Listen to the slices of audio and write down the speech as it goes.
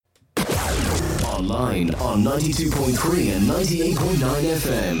online on 92.3 and 98.9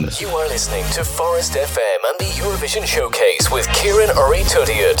 FM. You are listening to Forest FM and the Eurovision Showcase with Kieran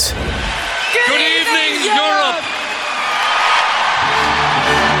Urry-Tuttiett. Good evening, Europe!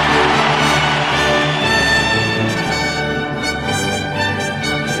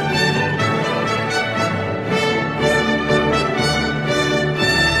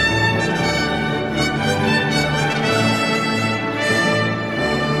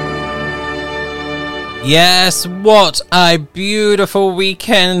 Yes, what a beautiful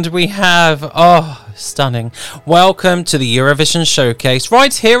weekend we have. Oh, stunning. Welcome to the Eurovision Showcase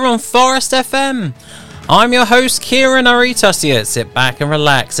right here on Forest FM. I'm your host, Kieran Urry-Tuttiett. Sit back and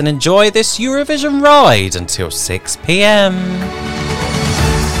relax and enjoy this Eurovision ride until 6 p.m.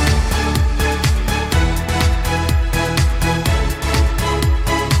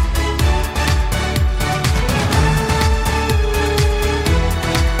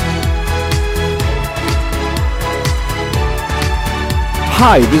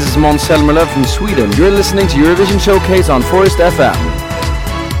 Hi, this is Måns Zelmerlöw from Sweden. You're listening to Eurovision Showcase on Forest FM.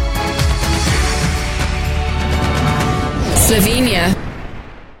 Slovenia.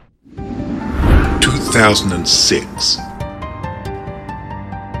 2006.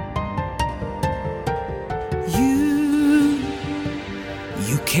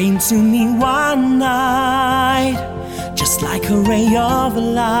 You came to me one night, just like a ray of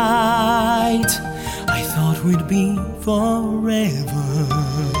light. I thought we'd be forever.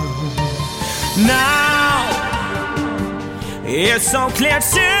 Now it's so clear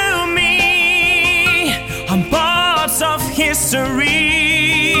to me, I'm parts of history.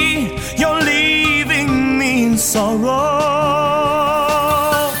 You're leaving me in sorrow,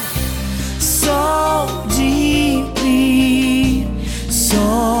 so deeply,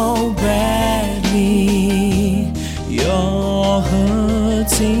 so badly. You're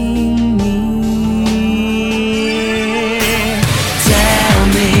hurting me.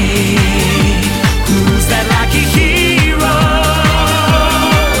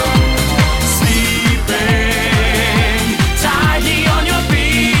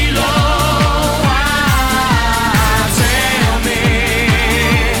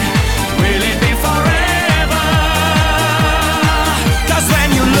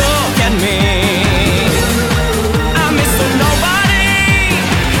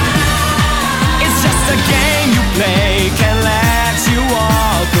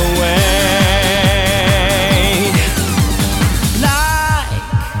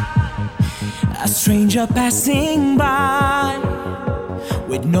 Stranger passing by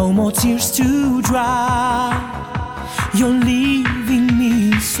with no more tears to dry. You're leaving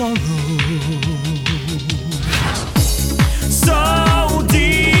me in sorrow, so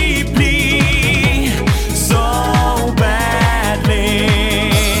deeply, so badly.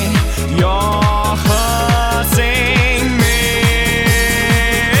 You're hurting me.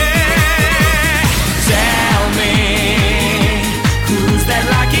 Tell me, who's that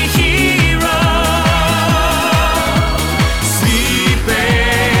lucky hero?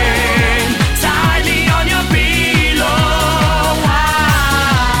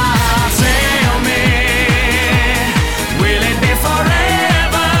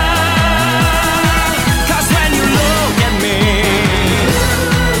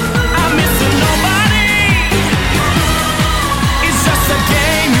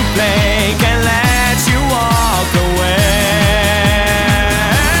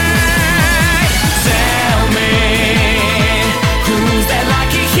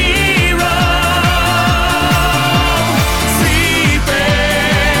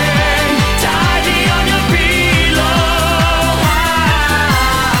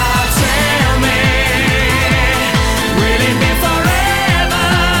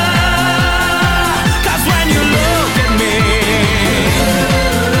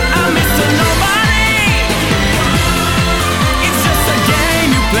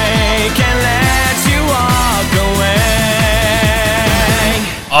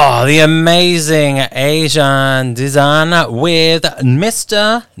 Oh, the amazing Asian design with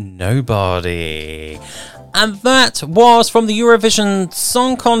Mr. Nobody. And that was from the Eurovision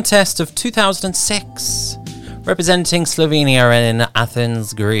Song Contest of 2006, representing Slovenia in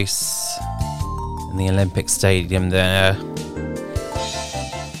Athens, Greece, in the Olympic Stadium there.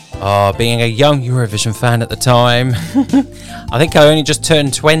 Oh, being a young Eurovision fan at the time. I think I only just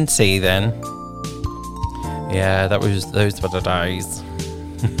turned 20 then. Yeah, those were the days.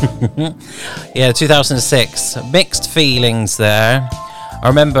 Yeah, 2006. Mixed feelings there. I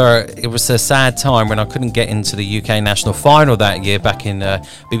remember it was a sad time when I couldn't get into the UK national final that year back in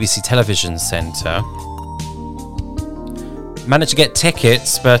BBC Television Centre. managed to get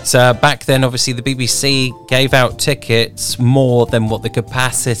tickets, but back then, obviously, the BBC gave out tickets more than what the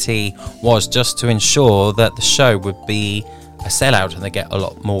capacity was, just to ensure that the show would be a sellout and they get a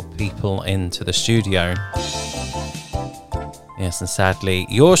lot more people into the studio. Yes, and sadly,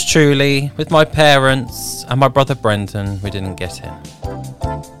 yours truly, with my parents and my brother Brendan, we didn't get in.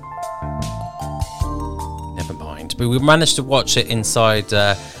 Never mind. But we managed to watch it inside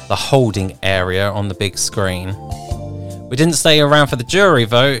the holding area on the big screen. We didn't stay around for the jury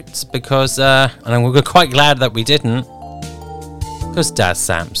votes because, and we were quite glad that we didn't, because Daz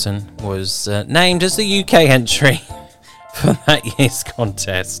Sampson was named as the UK entry for that year's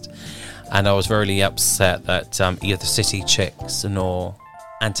contest. And I was really upset that either City Chicks nor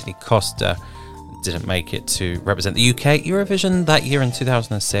Anthony Costa didn't make it to represent the UK Eurovision that year in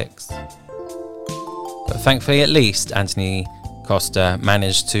 2006. But thankfully, at least, Anthony Costa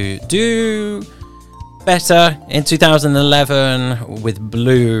managed to do better in 2011 with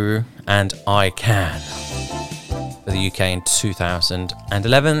Blue and I Can for the UK in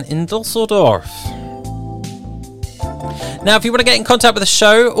 2011 in Dusseldorf. Now, if you want to get in contact with the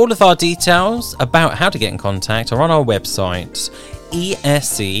show, all of our details about how to get in contact are on our website,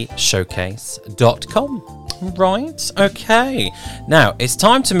 escshowcase.com. Right, okay. Now, it's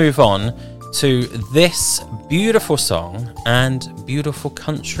time to move on to this beautiful song and beautiful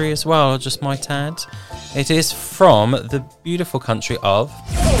country as well, I just might add. It is from the beautiful country of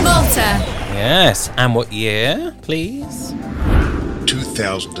Malta. Yes, and what year, please?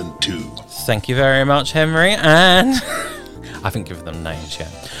 2002. Thank you very much, Henry, and I haven't given them names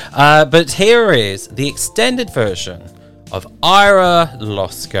yet. But here is the extended version of Ira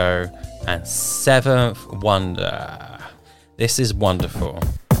Losco and Seventh Wonder. This is wonderful.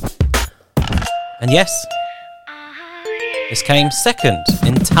 And yes, this came second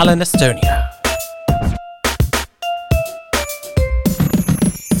in Tallinn, Estonia.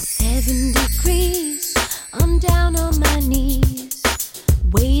 7 degrees, I'm down on my knees,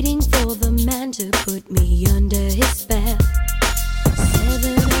 waiting for the man to put me under his spell.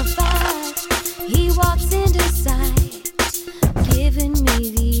 7:05, he walks into sight, giving me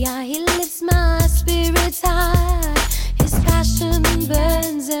the eye. He lifts my spirits high. His passion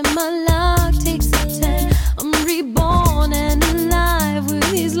burns and my luck takes a turn. I'm reborn and alive with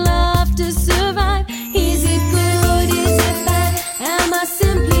his love to survive. Is it good? Is it bad? Am I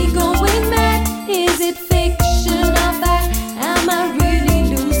simply going mad? Is it fiction or fact? Am I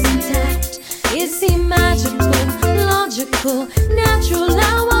really losing tact? Is he magical, logical, natural? I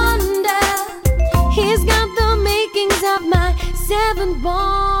wonder. He's got the makings of my seventh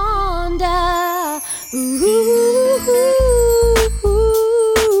wonder. Ooh.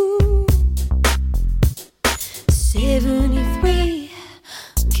 73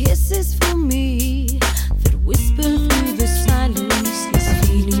 kisses for me that whisper through the silence, these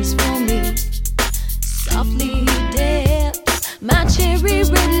feelings for me. Softly he dips my cherry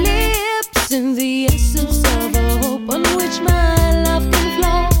red lips in the essence of a hope on which my love can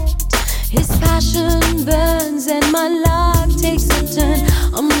float. His passion burns and my luck takes a turn.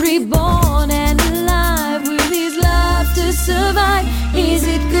 I'm reborn and alive with his love to survive. Is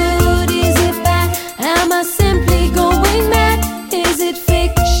it good? Is it bad? Am I simply going mad? Is it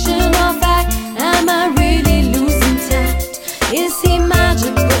fiction or fact? Am I really losing tact? Is he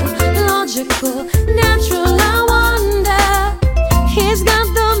magical, logical, natural? I wonder. He's got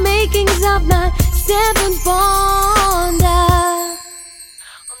the makings of my seventh wonder.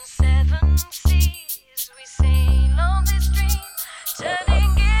 On 7 seas we sail on this dream,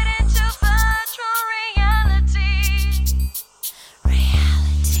 turning it into virtual reality.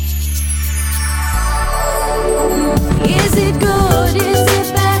 Is it good? Is it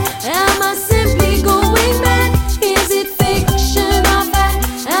bad? Am I simply going mad? Is it fiction or fact?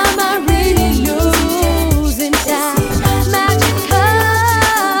 Am I really losing time? Magical.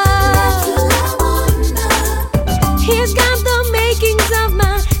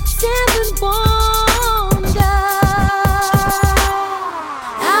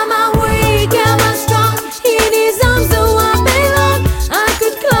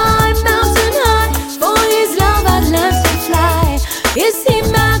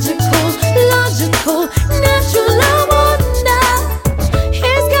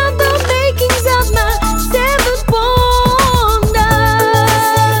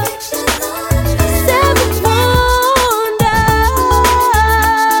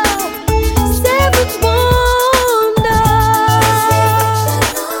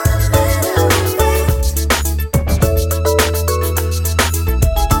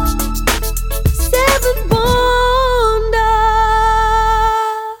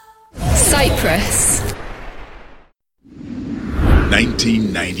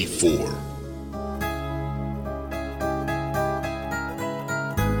 1984.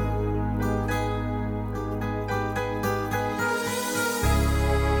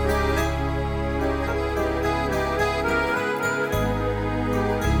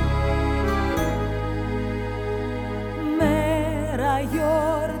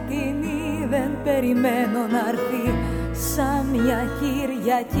 Περιμένω να'ρθεί σαν μια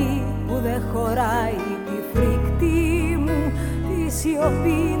Κυριακή που δεν χωράει τη φρικτή μου τη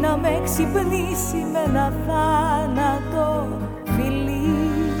σιωπή να με ξυπνήσει με ένα θάνατο φιλί.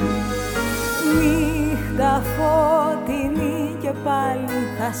 Νύχτα φωτεινή και πάλι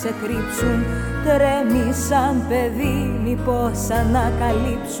θα σε κρύψουν, τρέμει σαν παιδί μήπως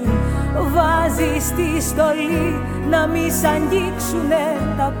ανακαλύψουν. Βάζεις τη στολή να μη σ' αγγίξουνε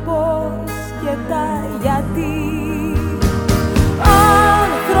τα πώς και τα γιατί.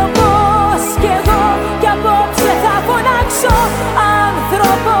 Άνθρωπος κι εγώ κι απόψε θα φωνάξω.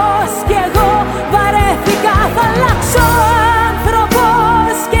 Άνθρωπος κι εγώ βαρέθηκα θα αλλάξω.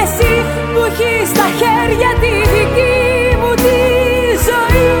 Άνθρωπος κι εσύ που έχεις στα χέρια τη δική μου τη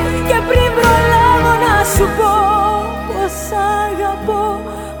ζωή. Και πριν προλάβω να σου πω πως αγαπώ,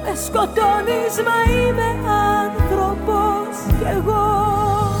 με σκοτώνεις μα είμαι άνθρωπος κι εγώ.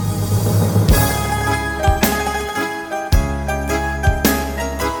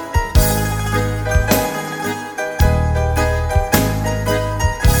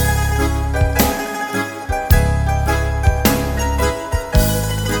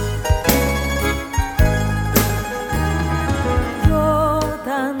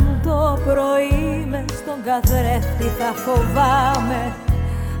 Καθρέφτη θα φοβάμαι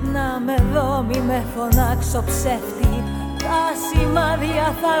να με δω, μη με φωνάξω ψεύτη. Τα σημάδια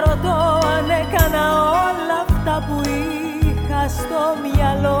θα ρωτώ αν έκανα όλα αυτά που είχα στο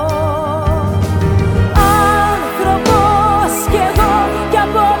μυαλό. Άνθρωπος κι εγώ κι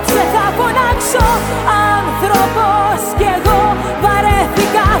απόψε θα φωνάξω. Άνθρωπος κι εγώ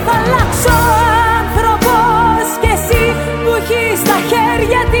βαρέθηκα θα αλλάξω. Άνθρωπος κι εσύ που έχεις στα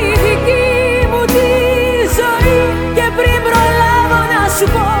χέρια τη δική μου τη ζωή. Και πριν προλάβω να σου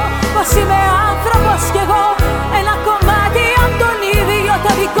πω πως είμαι άνθρωπος κι εγώ, ένα κομμάτι απ' τον ίδιο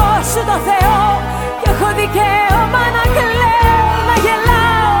το δικό σου το Θεό. Κι έχω δικαίωμα να κλαίω, να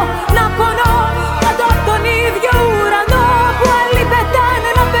γελάω, να πονώ κάτω απ' τον ίδιο ουρανό που άλλοι πετάνε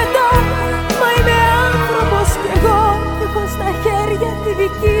να πετώ. Μα είμαι άνθρωπος κι εγώ κι έχω στα χέρια τη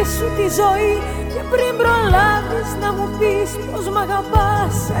δική σου τη ζωή. Και πριν προλάβεις να μου πεις πως μ'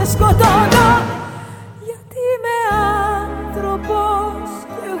 αγαπάς, σε σκοτώνω. Είμαι άνθρωπος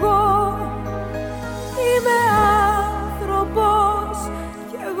κι εγώ. Είμαι άνθρωπος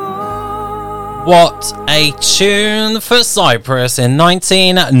κι εγώ. What a tune for Cyprus in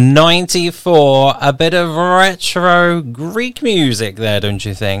 1994. A bit of retro Greek music there, don't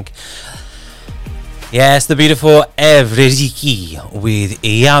you think? Yes, the beautiful Evridiki with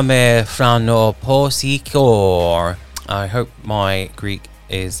Iame Franoposikor. I hope my Greek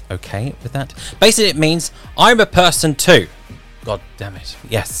is okay with that. Basically it means I'm a person too. God damn it.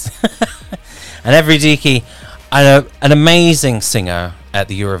 Yes. And Evridiki, an amazing singer at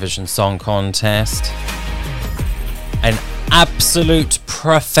the Eurovision Song Contest. An absolute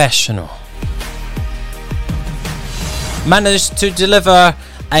professional. Managed to deliver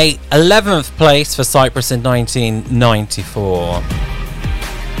a 11th place for Cyprus in 1994.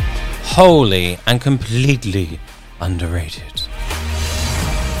 Wholly and completely underrated.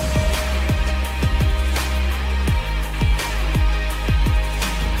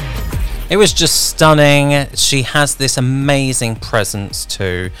 It was just stunning. She has this amazing presence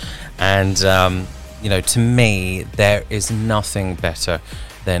too. And, to me, there is nothing better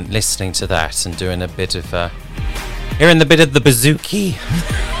than listening to that and doing a bit of, hearing the bit of the bouzouki,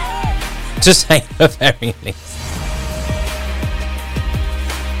 to say the very least.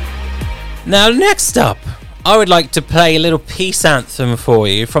 Now, next up, I would like to play a little peace anthem for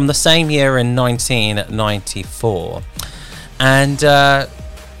you from the same year in 1994. And,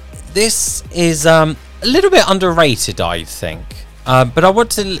 this is a little bit underrated, I think. But I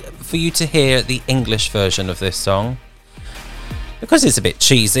want for you to hear the English version of this song because it's a bit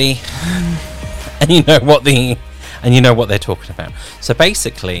cheesy, and you know what they're talking about. So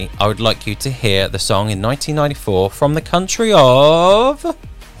basically, I would like you to hear the song in 1994 from the country of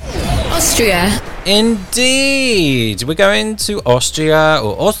Austria. Indeed, we're going to Austria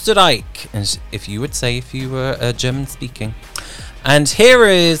or Österreich, as if you would say if you were German speaking. And here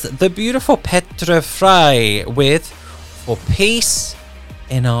is the beautiful Petra Frey with For Peace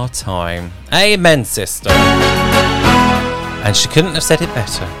in Our Time. Amen, sister. And she couldn't have said it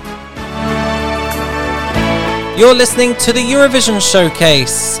better. You're listening to the Eurovision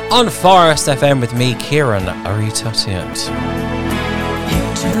Showcase on Forest FM with me, Kieran Aritatiant.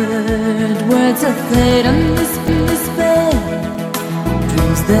 Heard words of fate and despair,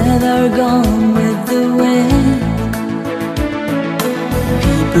 dreams that are gone with the wind.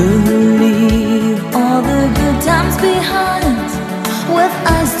 People who leave all the good times behind, with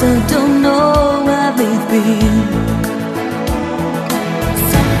eyes that don't know where they've been.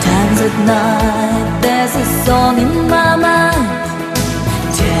 Sometimes at night there's a song in my mind,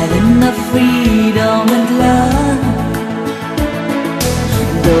 telling of freedom and love.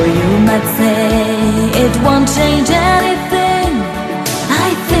 Though you might say it won't change anything, I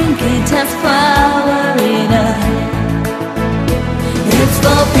think it has power enough. It's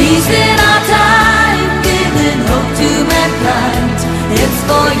for peace in our time, giving hope to mankind. It's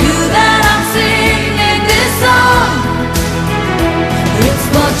for you that I'm singing this song. It's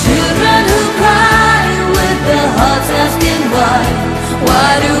for children who cry with their hearts asking why. Why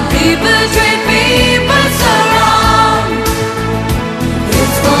do people treat people so wrong?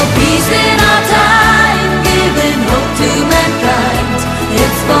 It's for peace in our time, giving hope to mankind.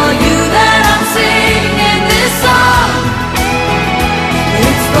 It's for you that I'm singing this song.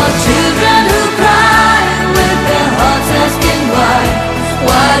 It's for children who cry with their hearts asking why.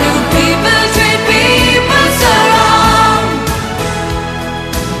 Why do people treat people so wrong?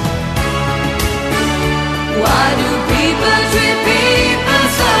 Why do people treat people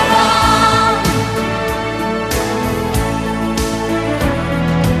so wrong?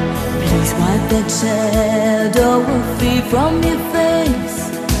 Please wipe that shadow free from your face.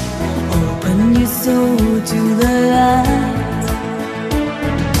 Open your soul to the light.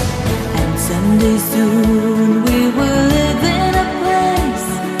 And someday soon we will live in a place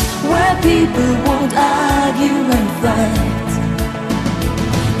where people won't argue and fight.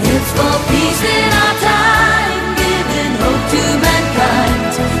 It's for peace in our time, giving hope to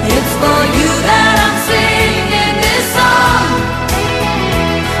mankind. It's for you that I'm singing this song.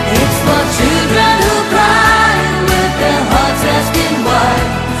 It's for children who cry with their hearts asking why.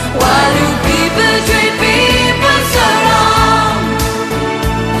 Why do people treat people so wrong?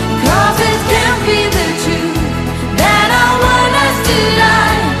 'Cause it can't be the truth that our world has to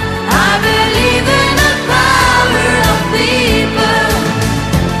lie. I believe in the power of people.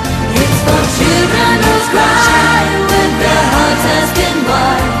 It's for children who cry with their hearts asking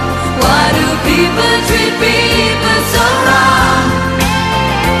why. Why do people treat people so wrong?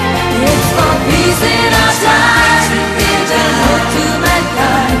 It's for peace in our time, giving hope to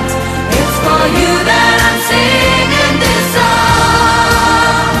mankind. It's for you that I'm singing this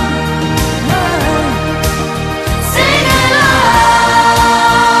song. Sing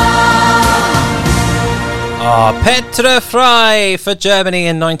along. Petra Frey for Germany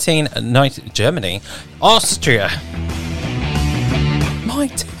in 1990. Germany? Austria. My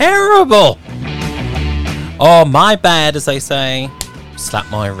terrible. Oh, my bad, as they say. Slap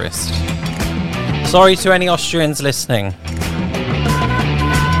my wrist. Sorry to any Austrians listening.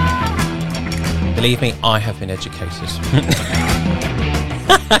 Believe me, I have been educated.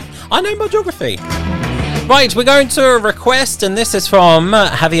 I know my geography. Right, we're going to a request, and this is from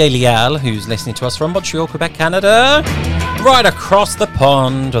Javier Leal, who's listening to us from Montreal, Quebec, Canada, right across the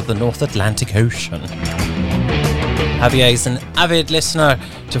pond of the North Atlantic Ocean. Javier is an avid listener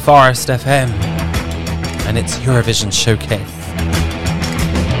to Forest FM, and it's Eurovision Showcase.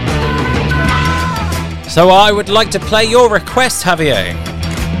 So I would like to play your request, Javier.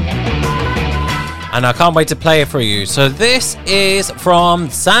 And I can't wait to play it for you. So this is from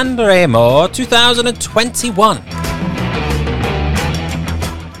Sanremo 2021.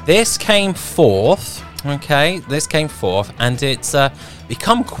 This came fourth, and it's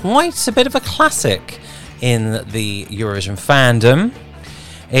become quite a bit of a classic in the Eurovision fandom.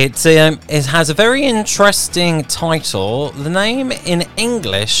 It has a very interesting title. The name in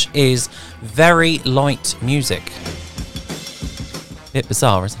English is Very Light Music. Bit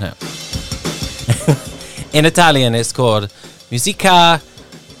bizarre, isn't it? In Italian, it's called Musica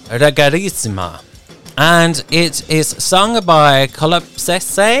Regarissima, and it is sung by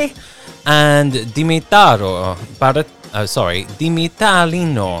Colapsese and Dimitalino.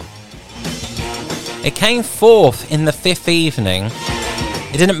 It came fourth in the fifth evening.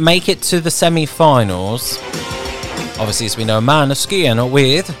 It didn't make it to the semi-finals. Obviously, as we know, Maneskin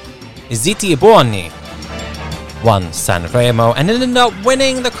with Zitti e Buoni won Sanremo and ended up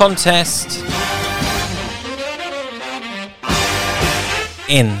winning the contest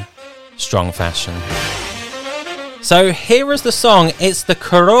in strong fashion. So here is the song. It's the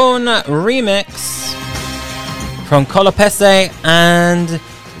Corona remix from Colapese and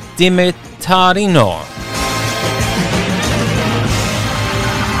Dimitarino.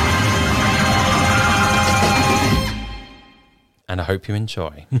 hope you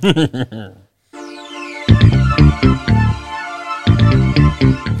enjoy.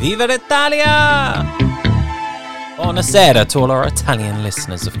 Viva l'Italia! Buonasera to all our Italian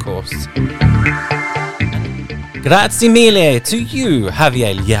listeners, of course. Grazie mille to you,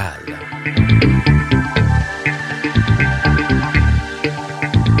 Javier Lial.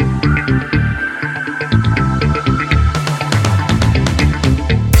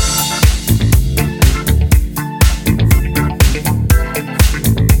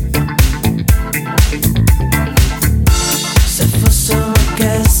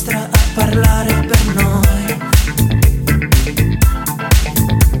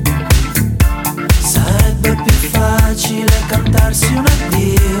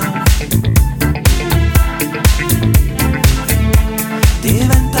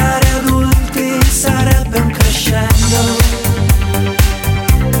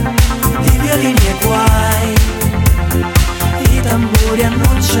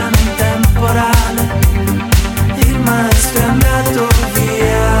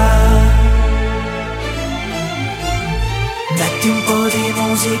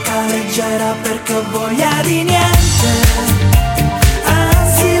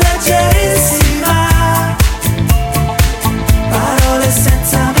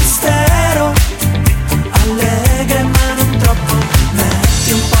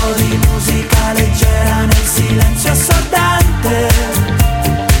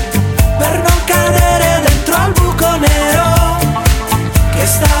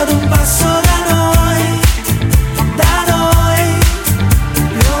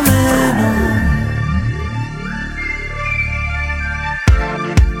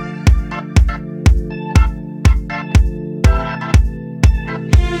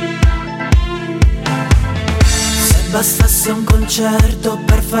 Bastasse un concerto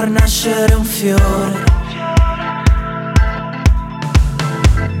per far nascere un fiore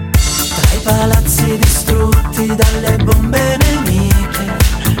tra i palazzi distrutti dalle bombe nemiche,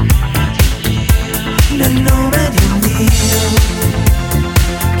 nel nome di un Dio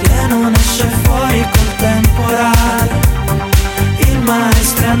che non esce fuori col temporale, il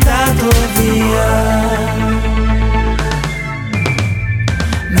maestro è andato via.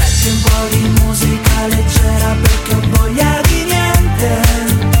 Metti un po' di musica leggera perché ho voglia di niente,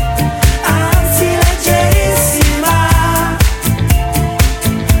 anzi leggerissima,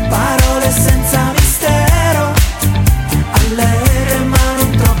 parole senza mistero, allegre ma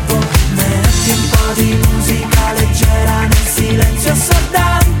non troppo. Metti un po' di musica leggera nel silenzio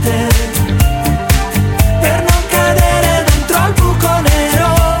assordante, per non cadere dentro al buco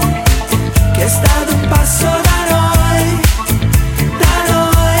nero che è stato un passo da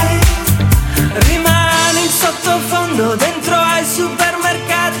dentro ai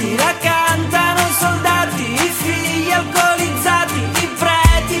supermercati, la cantano soldati, i figli alcolizzati, i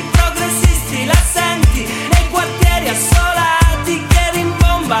preti progressisti, la senti nei quartieri assolati che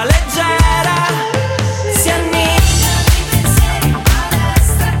rimbomba leggera. Si annida di pensieri in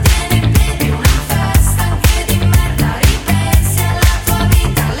palestra, tieni in piedi una festa anche di merda, ripensi alla tua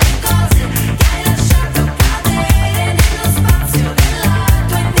vita, alle cose che hai lasciato cadere nello spazio della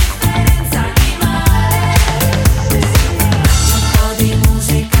tua indifferenza animale.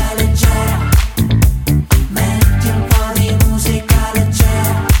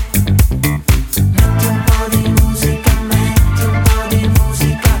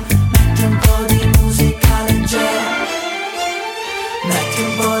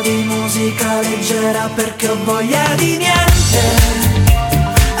 Leggera perché ho voglia di niente,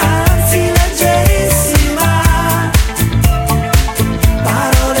 anzi leggerissima,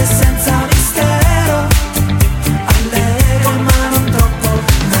 parole senza mistero, allegre ma non troppo.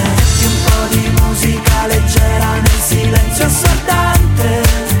 Metti un po' di musica leggera nel silenzio assordante,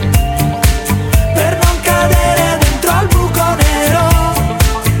 per non cadere dentro al buco nero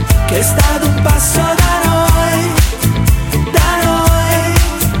che è stato un passo da noi.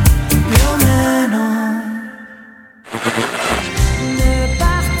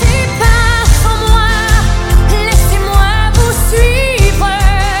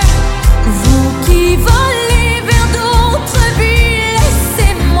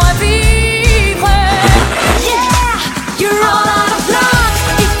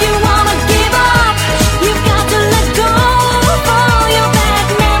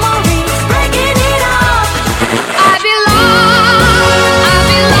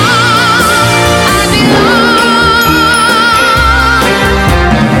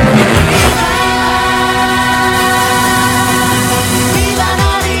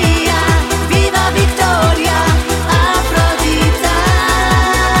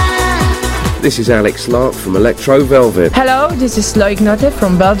 This is Alex Lark from Electro Velvet. Hello, this is Loïc Notte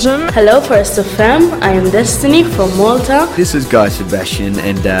from Belgium. Hello, Forest FM. I am Destiny from Malta. This is Guy Sebastian,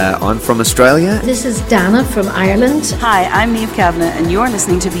 and I'm from Australia. This is Dana from Ireland. Hi, I'm Niamh Kavanagh, and you're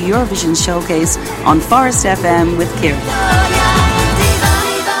listening to the Eurovision Showcase on Forest FM with Kieran.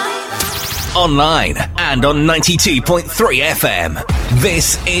 Online and on 92.3 FM.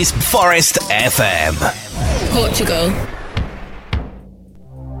 This is Forest FM. Portugal.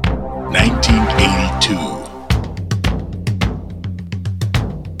 1982.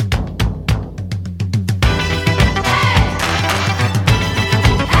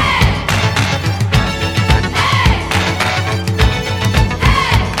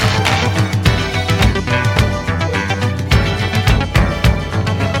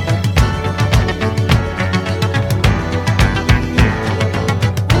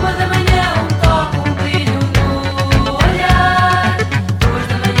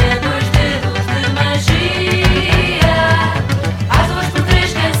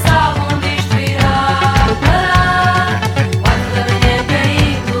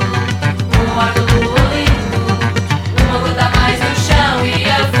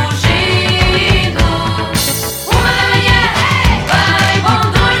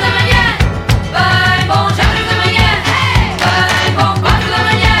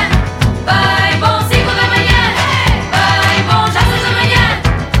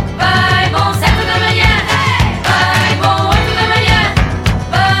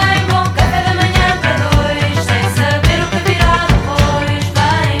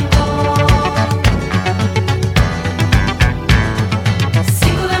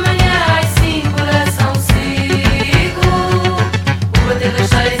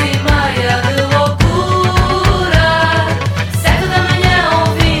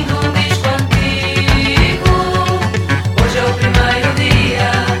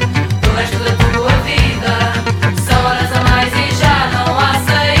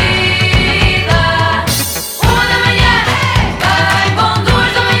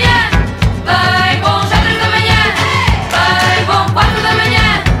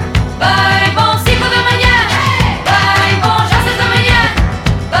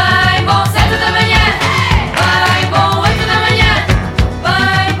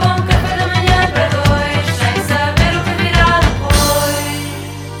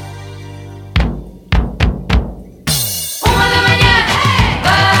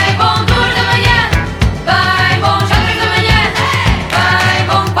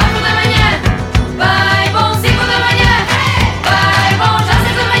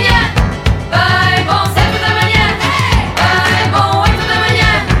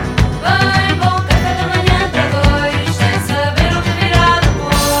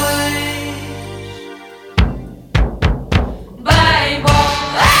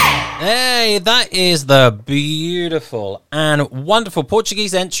 That is the beautiful and wonderful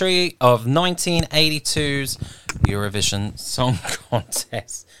Portuguese entry of 1982's Eurovision Song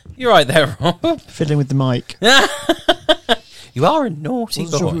Contest. You're right there, Rob. Fiddling with the mic. You are a naughty boy.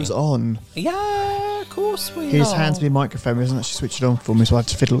 I wasn't sure it was on. Yeah, of course we His are. hands me a microphone, he hasn't actually switched it on for me, so I had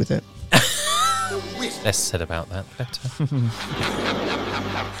to fiddle with it. Less said about that, better.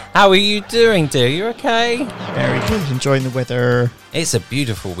 How are you doing, dear? You okay? Very good. Enjoying the weather. It's a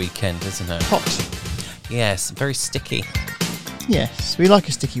beautiful weekend, isn't it? Hot. Yes, very sticky. Yes, we like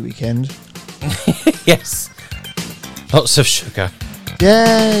a sticky weekend. Yes. Lots of sugar.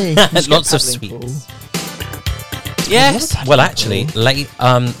 Yay! Lots of sweets. Yes. Well, actually,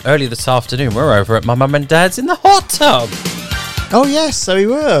 early this afternoon, we're over at my mum and dad's in the hot tub. Oh, yes, so we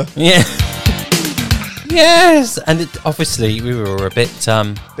were. Yeah. Yes, and obviously we were a bit...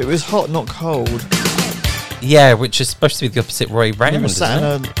 It was hot, not cold. Yeah, which is supposed to be the opposite way round, we were sat in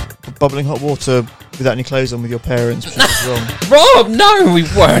a bubbling hot water without any clothes on with your parents, which was wrong. Rob, no, we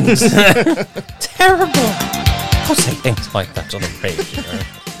weren't. Terrible. Don't say things like that on the radio.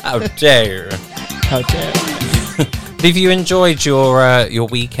 How dare you? How dare you? Have you enjoyed your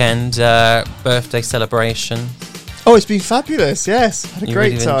weekend birthday celebration? Oh, it's been fabulous, yes. Had a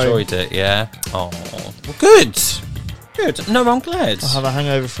great time. You really enjoyed it, yeah? Oh, well, good. Good. No, I'm glad. I'll have a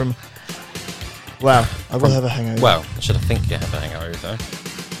hangover from... Wow, I will have a hangover. Well, should I think you have a hangover?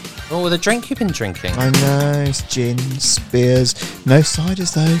 Oh, the drink you've been drinking. I know, it's gin, beers. No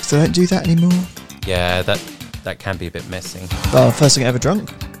ciders, though, because I don't do that anymore. Yeah, that can be a bit messy. Well, first thing I ever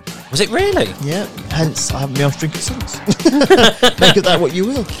drunk. Was it really? Yeah, hence I haven't been able to drink it since. Make of that what you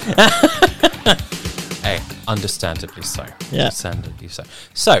will. Hey, understandably so. Yeah. Understandably so.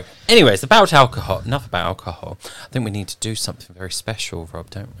 So, anyways, about alcohol. Enough about alcohol. I think we need to do something very special,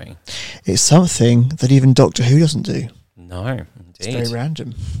 Rob, don't we? It's something that even Doctor Who doesn't do. No, indeed. It's very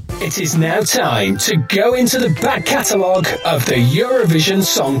random. It is now time to go into the back catalogue of the Eurovision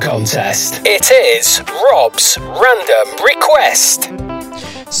Song Contest. It is Rob's Random Request.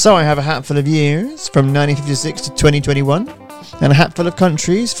 So I have a hatful of years from 1956 to 2021, and a hatful of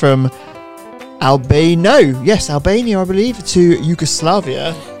countries from Albania, I believe, to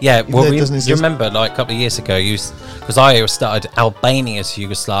Yugoslavia. Yeah, well, you remember, like, a couple of years ago, because I started Albania to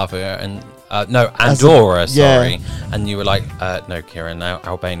Yugoslavia, and Andorra, sorry. And you were like, no, Kieran, now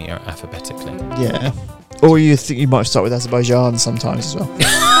Albania alphabetically. Yeah. Or you think you might start with Azerbaijan sometimes as well.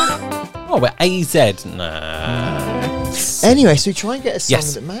 Oh, but AZ? Nah. Anyway, so we try and get a song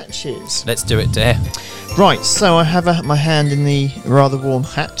that matches. Let's do it, dear. Right, so I have my hand in the rather warm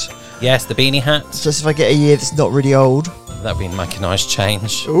hat. Yes, the beanie hat. So if I get a year that's not really old. That would make a nice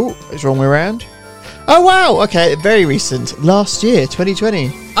change. Oh, it's wrong way around. Oh, wow. Okay, very recent. Last year,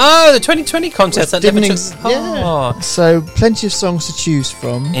 2020. Oh, the 2020 contest. Yeah. So plenty of songs to choose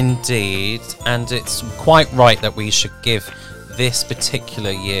from. Indeed. And it's quite right that we should give this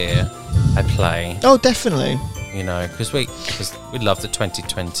particular year a play. Oh, definitely. You know, because we love the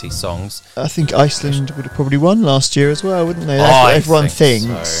 2020 songs. I think Iceland would have probably won last year as well, wouldn't they? That's what everyone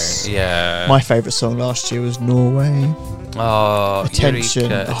thinks. So. Yeah. My favourite song last year was Norway. Oh, Attention.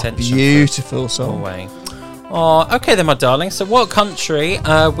 Eureka, Attention. Beautiful song. Norway. Oh, okay then, my darling. So what country?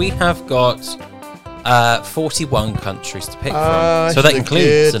 We have got 41 countries to pick from. So that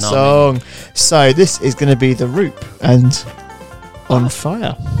includes an song. So this is going to be The Roop and On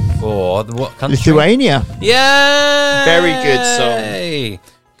Fire. For the what country? Lithuania. Yeah. Very good song.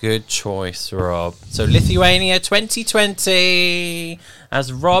 Good choice, Rob. So Lithuania 2020,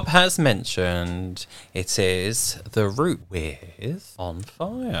 as Rob has mentioned, it is The Roop with On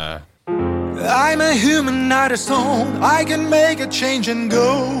Fire. I'm a human, not a stone. I can make a change and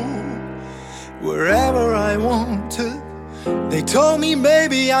go wherever I want to. They told me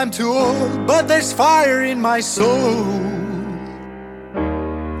maybe I'm too old, but there's fire in my soul.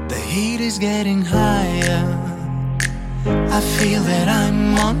 The heat is getting higher. I feel that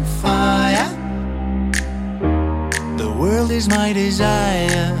I'm on fire. The world is my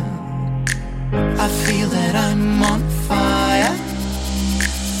desire. I feel that I'm on fire.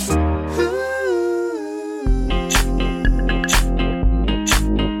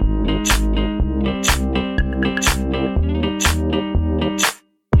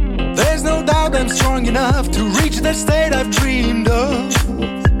 There's no doubt I'm strong enough to reach the state I've dreamed of.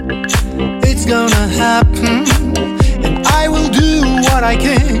 It's gonna happen, and I will do what I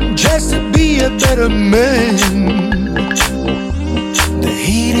can just to be a better man. The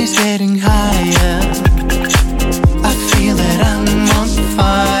heat is getting higher. I feel that I'm on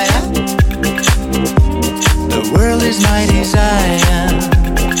fire. The world is my desire.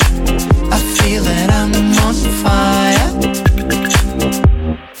 I feel that I'm on fire.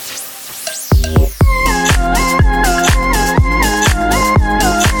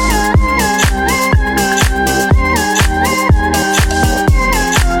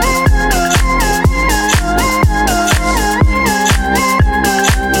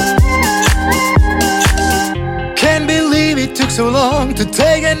 So long to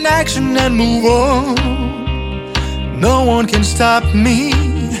take an action and move on. No one can stop me.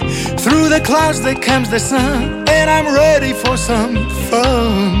 Through the clouds there comes the sun, and I'm ready for some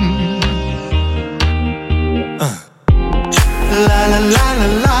fun. La la la la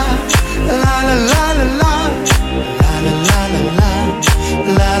la, la la la la la, la la la la la,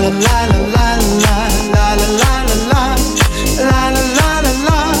 la la la la la, la la la la la, la la la la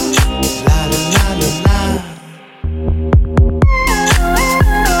la, la la la la la.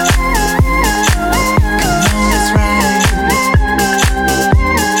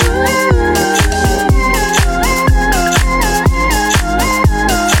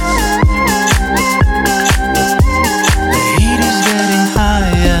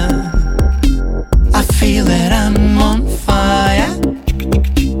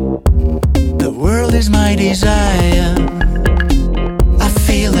 My desire, I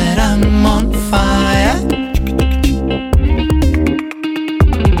feel that I'm on fire.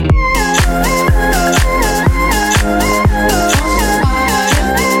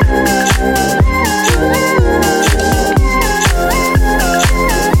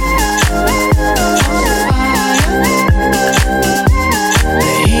 The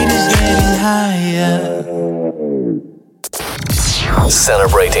heat is getting higher.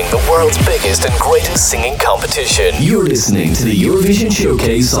 Celebrating the world's biggest and greatest singing competition. You're listening to the Eurovision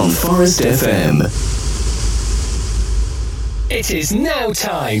Showcase on Forest FM. It is now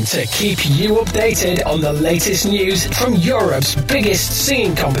time to keep you updated on the latest news from Europe's biggest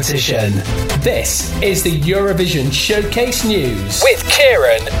singing competition. This is the Eurovision Showcase News with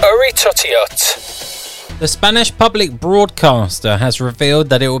Kieran Uritotiot. The Spanish public broadcaster has revealed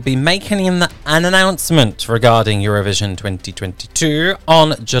that it will be making an announcement regarding Eurovision 2022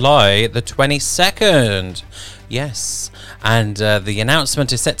 on July the 22nd. Yes, and the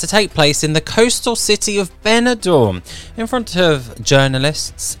announcement is set to take place in the coastal city of Benidorm in front of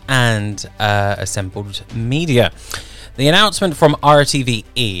journalists and assembled media. The announcement from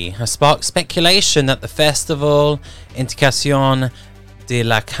RTVE has sparked speculation that the festival Indicación de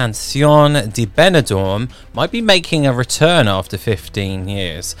la Canción de Benidorm might be making a return after 15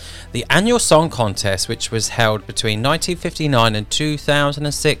 years. The annual song contest, which was held between 1959 and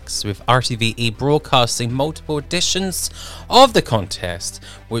 2006, with RTVE broadcasting multiple editions of the contest,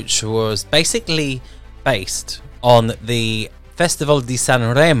 which was basically based on the Festival di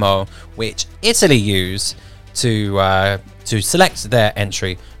Sanremo, which Italy used to select their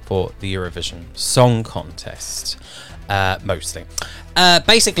entry for the Eurovision Song Contest, mostly.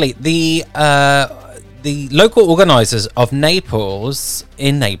 Basically, the local organisers of Naples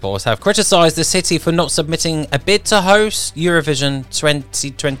have criticised the city for not submitting a bid to host Eurovision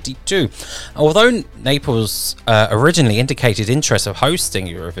 2022. Although Naples originally indicated interest of hosting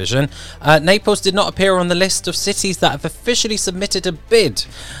Eurovision, Naples did not appear on the list of cities that have officially submitted a bid.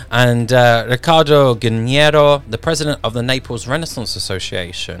 And Riccardo Guarniero, the president of the Naples Renaissance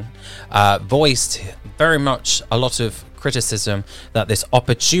Association, voiced very much a lot of criticism that this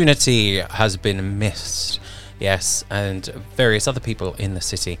opportunity has been missed. Yes, and various other people in the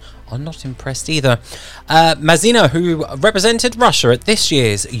city are not impressed either. Mazina, who represented Russia at this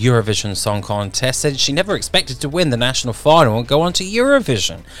year's Eurovision Song Contest, said she never expected to win the national final and go on to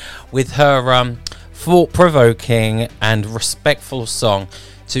Eurovision with her thought-provoking and respectful song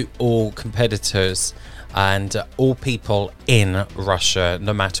to all competitors and all people in Russia,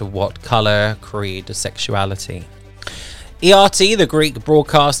 no matter what colour, creed, or sexuality. ERT, the Greek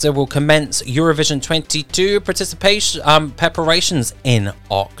broadcaster, will commence Eurovision 22 preparations in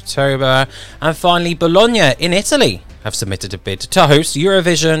October. And finally, Bologna in Italy have submitted a bid to host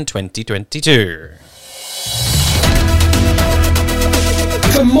Eurovision 2022.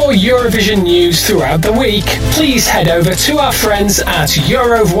 For more Eurovision news throughout the week, please head over to our friends at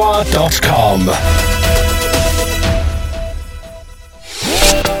eurovoix.com.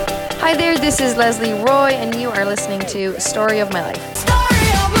 Hi there, this is Leslie Roy, and you are listening to Story of My Life.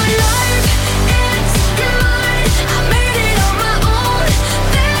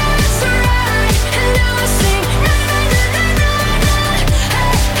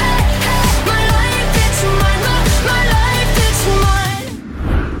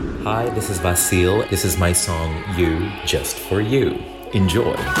 Hi, this is Vasil. This is my song, You, Just For You.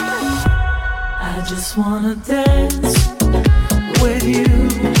 Enjoy. I just wanna dance with you.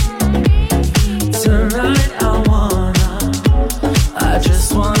 Tonight I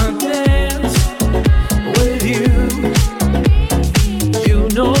just wanna dance with you. You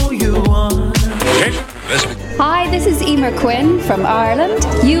know you wanna. Hi, this is Emer Quinn from Ireland.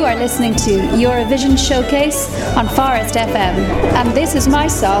 You are listening to Eurovision Showcase on Forest FM. And this is my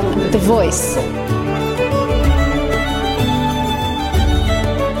song, The Voice.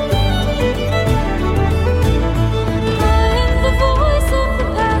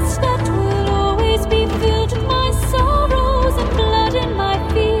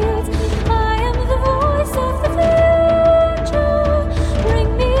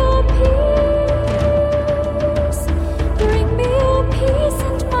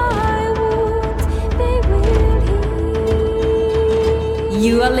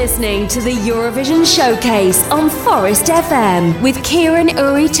 You are listening to the Eurovision Showcase on Forest FM with Kieran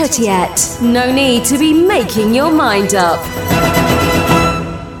Uritotiet. No need to be making your mind up.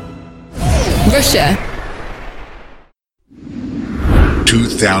 Russia.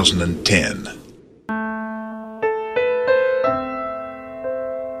 2010.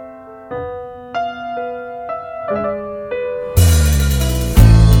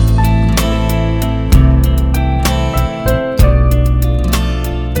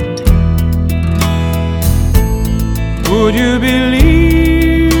 Would you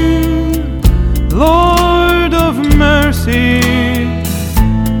believe, Lord of mercy?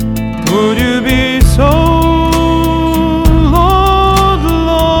 Would you be so, Lord?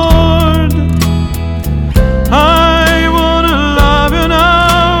 I wanna love you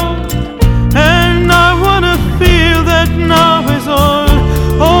now, and I wanna feel that now is all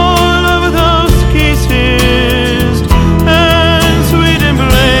of those kisses and sweet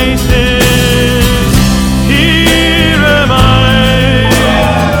embraces. Here am I.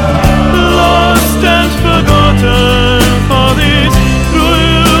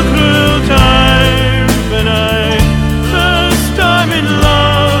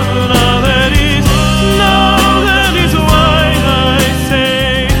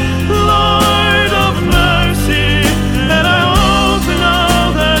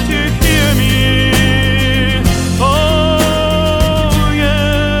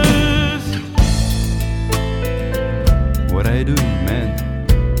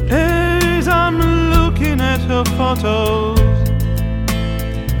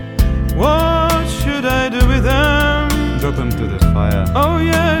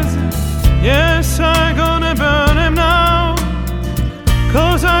 yes, yes, I'm gonna burn him now.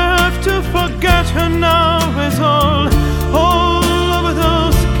 'Cause I have to forget her now as all of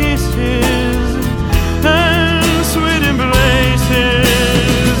those kisses and sweet embraces.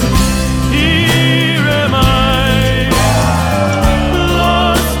 Here am I,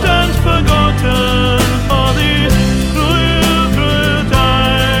 lost and forgotten for this cruel, cruel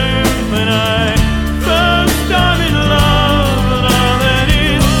time when I first time in love.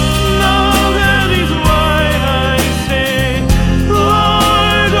 Now that is why I say,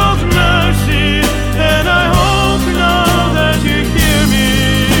 Lord of mercy, and I hope now that you hear me.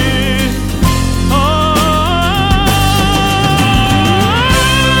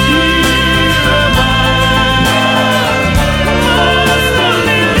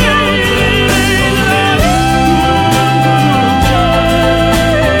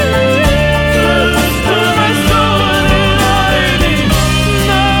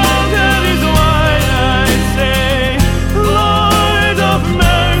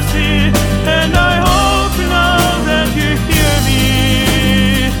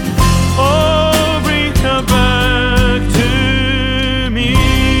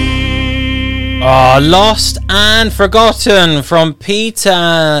 Lost and Forgotten from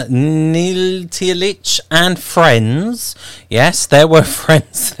Peter Niltilich and Friends. Yes, there were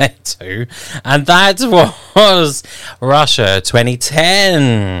friends there too. And that was Russia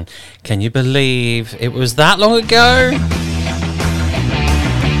 2010. Can you believe it was that long ago?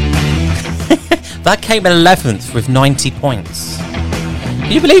 That came 11th with 90 points.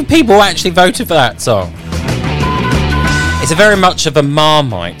 Can you believe people actually voted for that song? It's a very much of a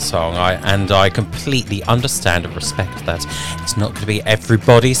Marmite song, and I completely understand and respect that. It's not going to be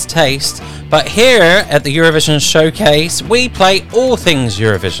everybody's taste, but here at the Eurovision Showcase, we play all things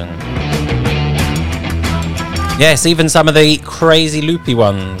Eurovision. Yes, even some of the crazy loopy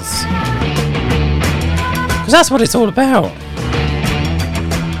ones. Because that's what it's all about.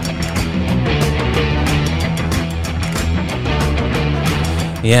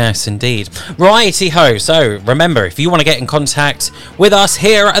 Yes, indeed. Righty-ho. So, remember, if you want to get in contact with us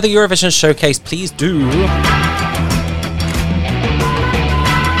here at the Eurovision Showcase, please do.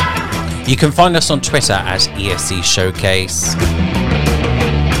 You can find us on Twitter at ESC Showcase.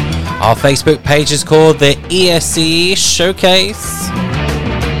 Our Facebook page is called the ESC Showcase.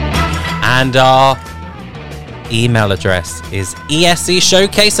 And our email address is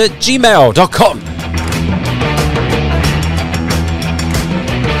escshowcase@gmail.com.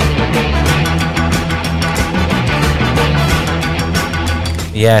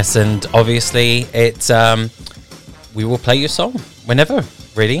 Yes, and obviously it's we will play your song whenever,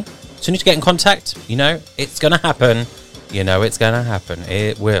 really. As soon as you get in contact, you know it's gonna happen. You know it's gonna happen.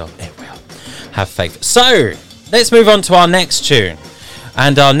 It will. It will. Have faith. So let's move on to our next tune,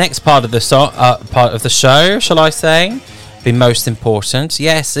 and our next part of the show, shall I say, the most important.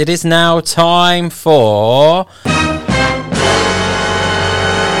 Yes, it is now time for.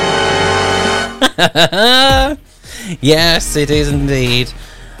 Yes, it is indeed.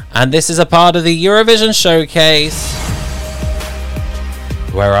 And this is a part of the Eurovision Showcase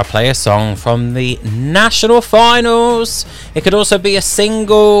where I play a song from the national finals. It could also be a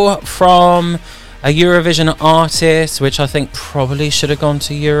single from a Eurovision artist, which I think probably should have gone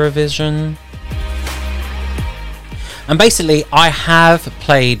to Eurovision. And basically, I have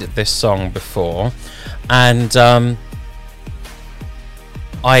played this song before, and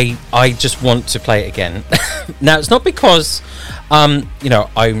I just want to play it again. Now, it's not because I'm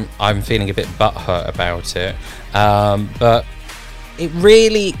feeling a bit butthurt about it, but it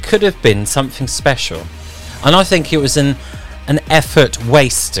really could have been something special, and I think it was an effort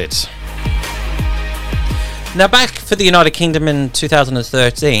wasted. Now, back for the United Kingdom in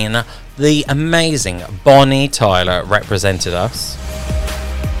 2013, the amazing Bonnie Tyler represented us,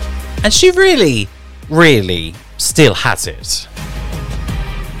 and she really, really still has it.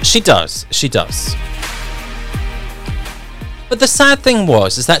 She does. But the sad thing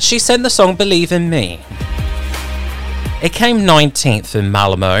is that she sent the song Believe in Me. It came 19th in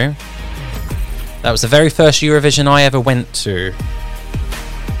Malmo. That was the very first Eurovision I ever went to.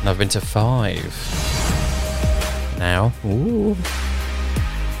 And I've been to 5 now. Ooh.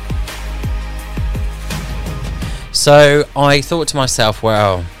 So I thought to myself,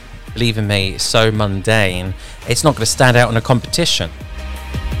 well, Believe in Me is so mundane, it's not going to stand out in a competition.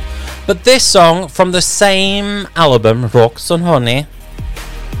 But this song from the same album, Rocks on Honey,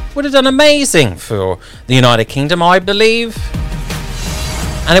 would have done amazing for the United Kingdom, I believe.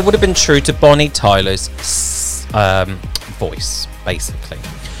 And it would have been true to Bonnie Tyler's voice, basically.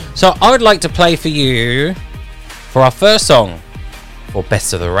 So I would like to play for you, for our first song or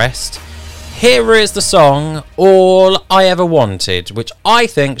Best of the Rest. Here is the song All I Ever Wanted, which I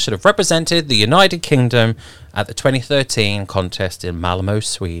think should have represented the United Kingdom at the 2013 contest in Malmö,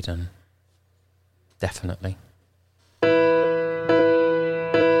 Sweden. Definitely.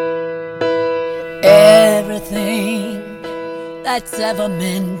 Everything that's ever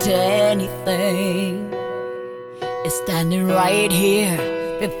meant anything is standing right here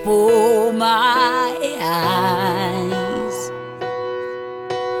before my eyes.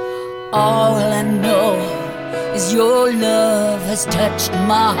 All I know is your love has touched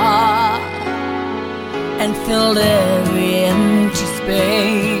my heart and filled every empty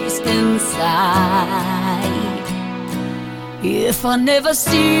space inside. If I never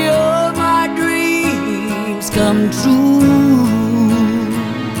see all my dreams come true,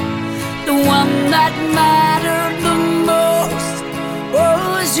 the one that mattered the most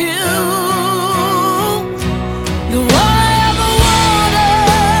was you. You're all I ever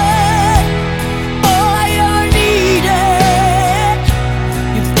wanted, all I ever needed.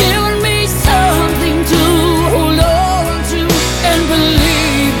 You've given me something to hold on to and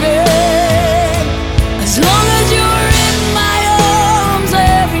believe in. As long as you're in my arms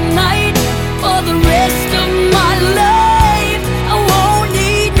every night for the rest of my life, I won't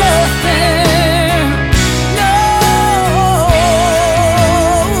need nothing. No,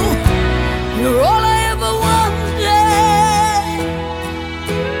 you're all I ever wanted.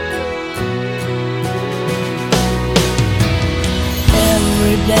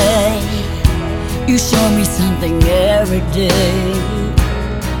 Every day you show me something every day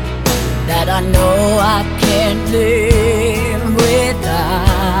that I know I can't live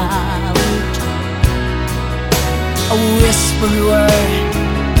without. A whispered word,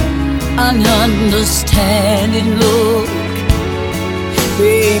 an understanding look.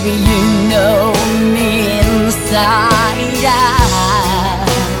 Baby, you know me inside out.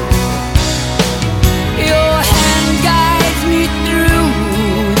 Your hand guides me through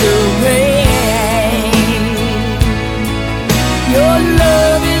the rain. Your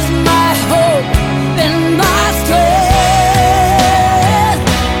love is my hope and my strength.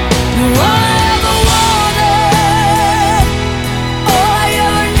 You're all I ever wanted, all I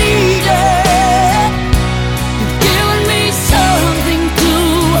ever needed. You've given me something to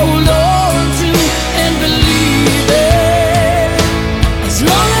hold on to and believe in. As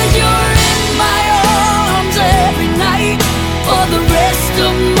long as you're in my arms every night for the rest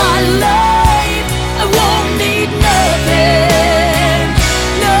of my life, I won't need nothing.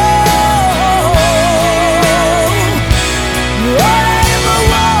 No, you're all I ever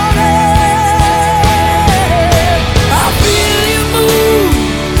wanted. I feel you move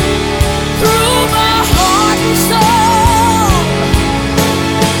through my heart and soul.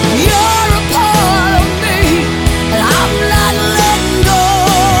 You're a part of me, and I'm not letting go.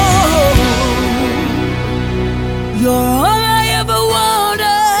 You're all I ever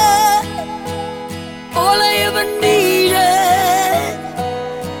wanted, all I ever needed.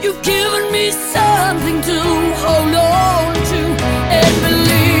 You've given me something to hold on to and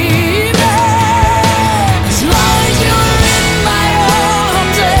believe in. As long as you're in my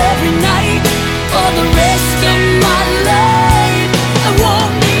arms every night for the rest of my life, I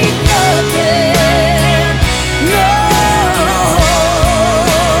won't need nothing. No,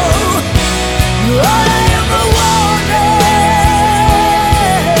 you're all I ever wanted.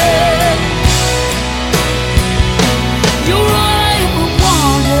 You're all I ever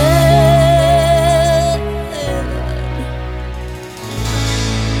wanted.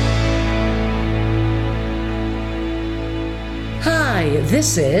 Hi,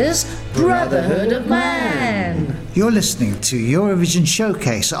 this is Brotherhood of Man. You're listening to Eurovision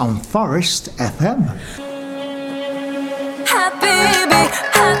Showcase on Forest FM. Hi baby,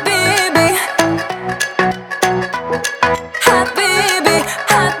 hi baby. Hi baby,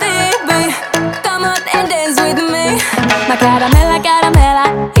 hi baby. Come on and dance with me. My caramella, caramella.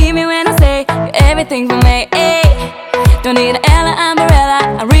 Hear me when I say you're everything for me. Ay. Don't need an umbrella.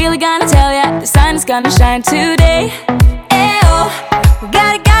 I'm really gonna tell ya the sun is gonna shine today. Ayo, we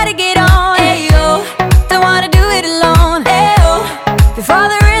gotta get on. Ayo, don't wanna do it alone. Ayo, before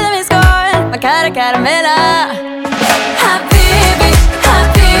the rhythm is gone. My caramella. Hi baby,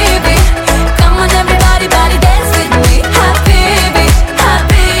 come on everybody, body dance with me. Hi baby,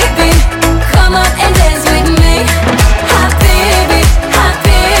 come on and dance with me. Hi baby,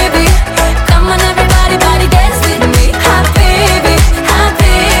 come on everybody, body dance with me. Hi baby,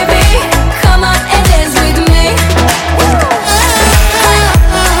 come on and dance with me.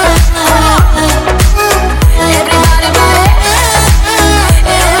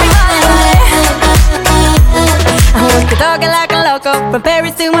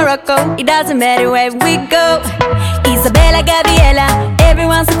 Paris to Morocco, it doesn't matter where we go. Isabella, Gabriela,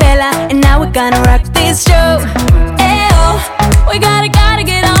 everyone's a fella, and now we're gonna rock this show. Ayo, we gotta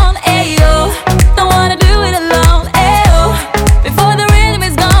get on. Ayo, don't wanna do it alone. Ayo, before the rhythm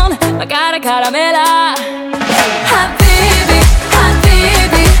is gone, I gotta caramela. Hot baby,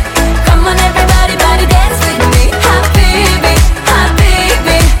 come on everybody, body dance with me. Hot baby,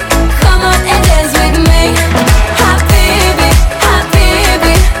 come on and dance with me. Hot baby,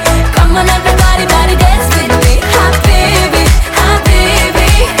 come on everybody, body dance with me. Hot baby,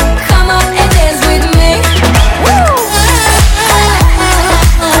 come on and dance with me. Woo!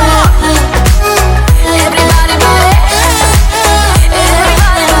 Everybody, body,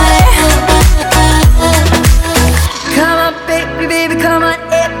 come on, baby, come on,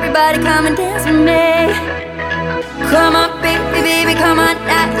 everybody, come and dance with me. Come on, baby, come on,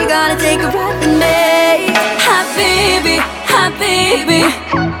 now you gotta take a ride with me. Hot baby, hot baby,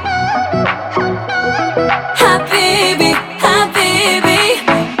 hot baby,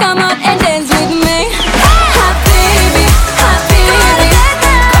 come on and dance with me. Hot baby,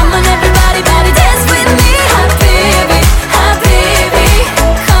 come on everybody, body dance with me. Hot baby,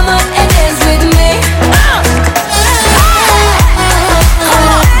 come on and dance with me.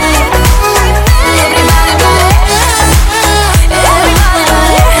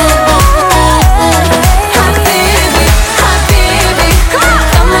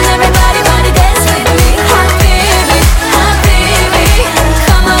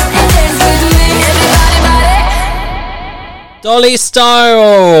 Dolly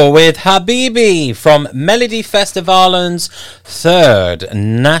Style with Habibi from Melody Festivalen's third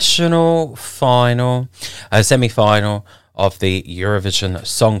national final, semi-final of the Eurovision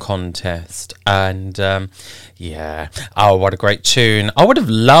Song Contest. And yeah, oh, what a great tune. I would have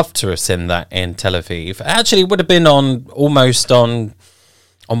loved to have seen that in Tel Aviv. Actually, it would have been almost on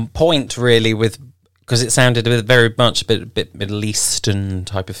point, really, with because it sounded very much a bit Middle Eastern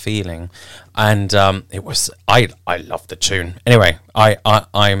type of feeling, and it was I love the tune. Anyway,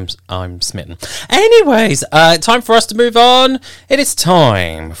 I'm smitten. Anyways, time for us to move on. It is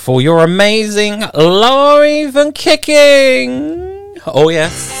time for your amazing live and kicking. Oh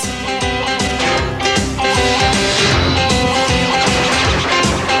yes.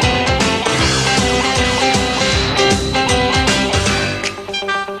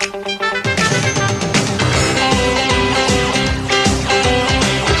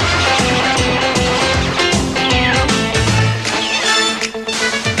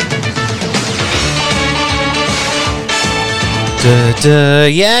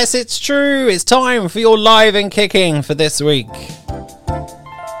 Yes, it's true. It's time for your live and kicking for this week.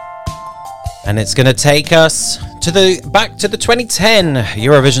 And it's going to take us back to the 2010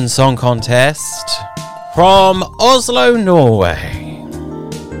 Eurovision Song Contest from Oslo, Norway.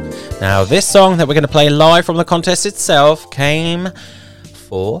 Now, this song that we're going to play live from the contest itself came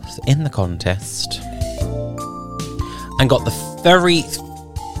fourth in the contest and got the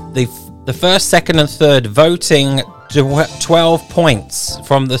first, second and third voting 12 points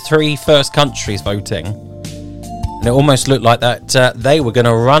from the three first countries voting. And it almost looked like that they were going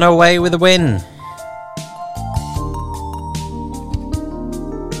to run away with the win.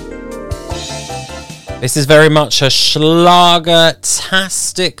 This is very much a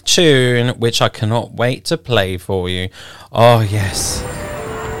Schlager-tastic tune, which I cannot wait to play for you. Oh, yes.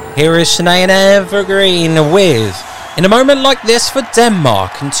 Here is Sinead Evergreen with In a Moment Like This for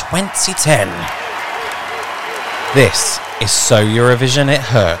Denmark in 2010. This is so Eurovision it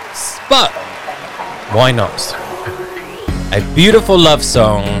hurts, but why not? A beautiful love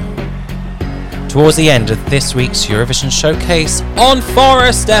song towards the end of this week's Eurovision Showcase on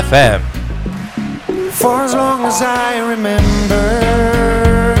Forest FM. For as long as I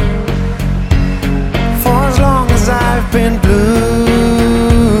remember, for as long as I've been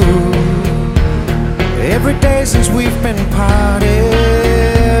blue, every day since we've been parted,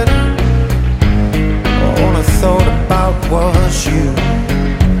 all I thought about was you.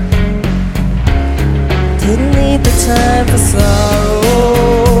 Didn't need the time for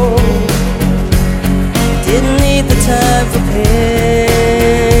sorrow, didn't need the time for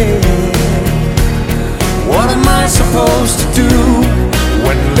pain. What am I supposed to do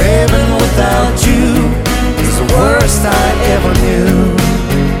when living without you is the worst I ever knew?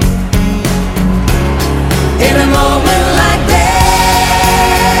 In a moment like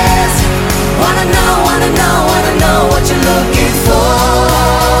this, wanna know what you're looking for.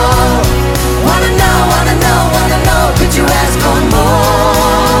 Wanna know, could you ask for more?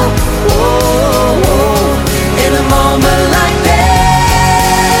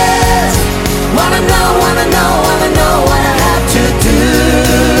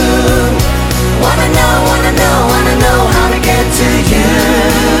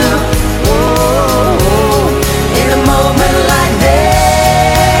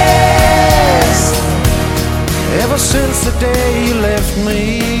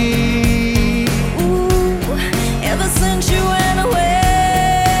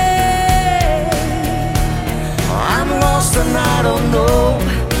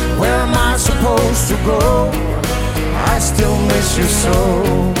 miss you so.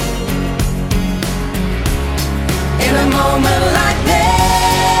 In a moment like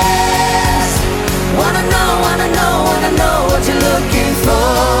this, wanna know what you're looking for.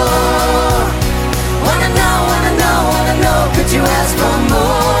 Wanna know, could you ask for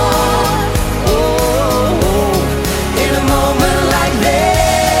more? Oh, in a moment like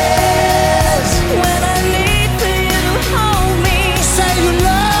this, when I need for you to hold me, say you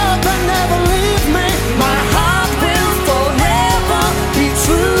love and never leave me, my heart will forever be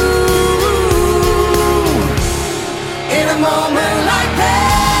true. In a moment like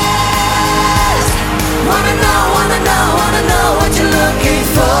this, wanna know what you're looking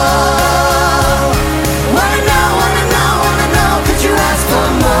for. Wanna know, could you ask for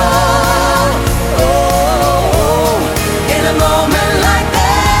more? Oh, in a moment like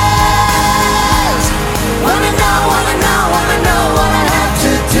this, wanna know what I have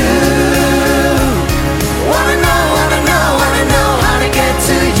to do. Wanna know how to get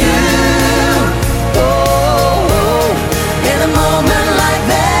to you. Oh, in a moment like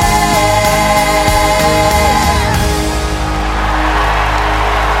that.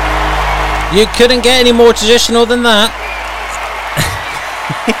 You couldn't get any more traditional than that.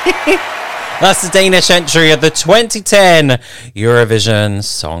 That's the Danish entry of the 2010 Eurovision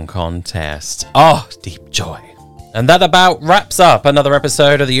Song Contest. Oh, deep joy. And that about wraps up another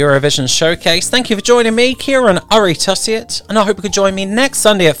episode of the Eurovision Showcase. Thank you for joining me, Kieran Tussiett, and I hope you could join me next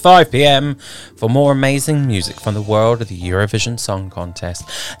Sunday at 5 p.m. for more amazing music from the world of the Eurovision Song Contest.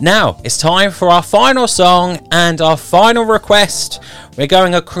 Now, it's time for our final song and our final request. We're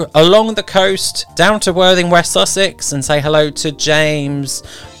going along the coast down to Worthing, West Sussex, and say hello to James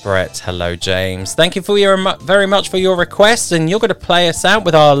Brett. Hello, James. Thank you for very much for your request, and you're going to play us out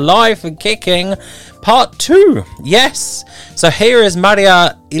with our live and kicking part 2. Yes. So here is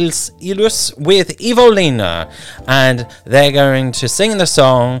Maria Ilus with Evolina, and they're going to sing the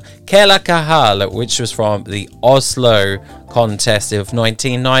song Kela Kahal, which was from the Oslo contest of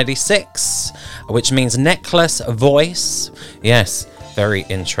 1996, which means necklace voice. Yes, very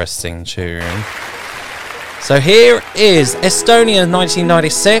interesting tune. So here is Estonia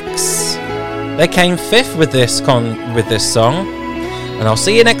 1996. They came 5th with this song, and I'll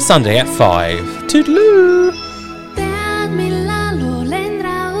see you next Sunday at 5. Toodaloo! Tead, millal olen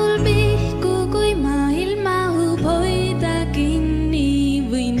rahul kui maailma hoida kinni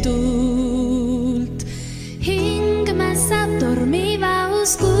võin tuld. Hing mässab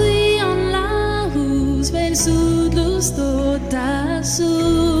tormivahus, kui on lahus veel suudlust oota suud.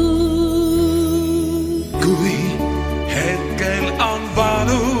 Kui hetkel on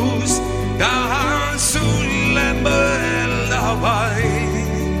valus, tahan sulle mõelda vaid.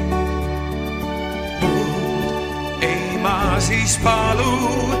 Ma siis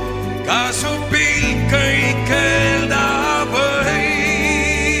palu, kas su pilk kõikelda võib.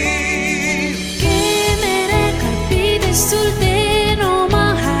 Keemere karpides sul teen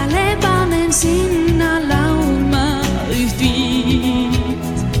oma hääle, panen sinna laulma üht viit.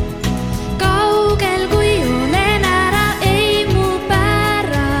 Kaugel kui olen ära, ei mu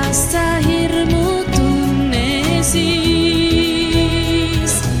pärast sa hirmu tunne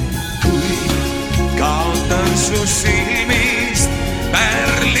siis. Kui kaotan su silmist,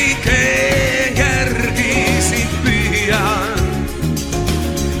 pärlikee järgi sind püüan.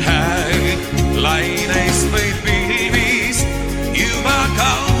 Hääl laineist või pilvist juba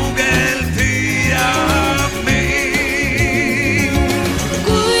kaugelt hüüab mind.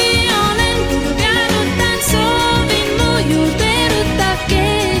 Kui olen kurb jäänud, soovin mu juurde rutta,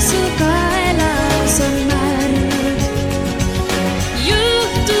 keesu kaelas on märg.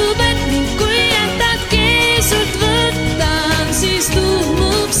 Juhtub, et mind kui jätad keesult võtan, siis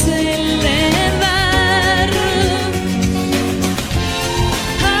tuhmub selle värv.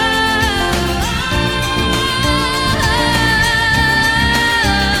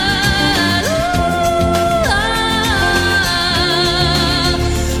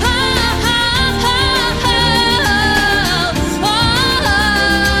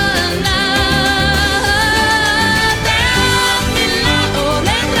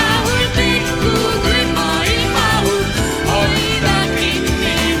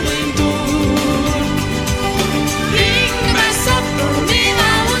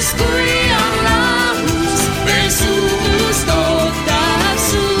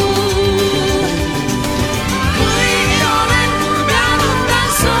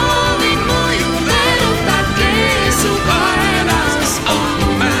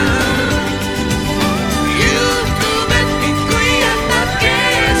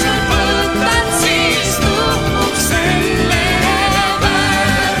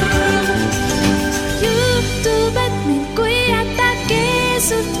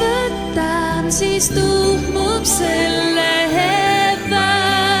 Francis tu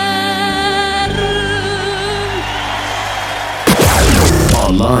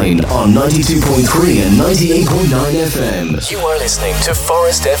Online on 92.3 and 98.9 FM. You are listening to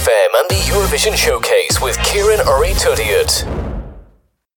Forest FM and the Eurovision Showcase with Kieran Uri Tutiut.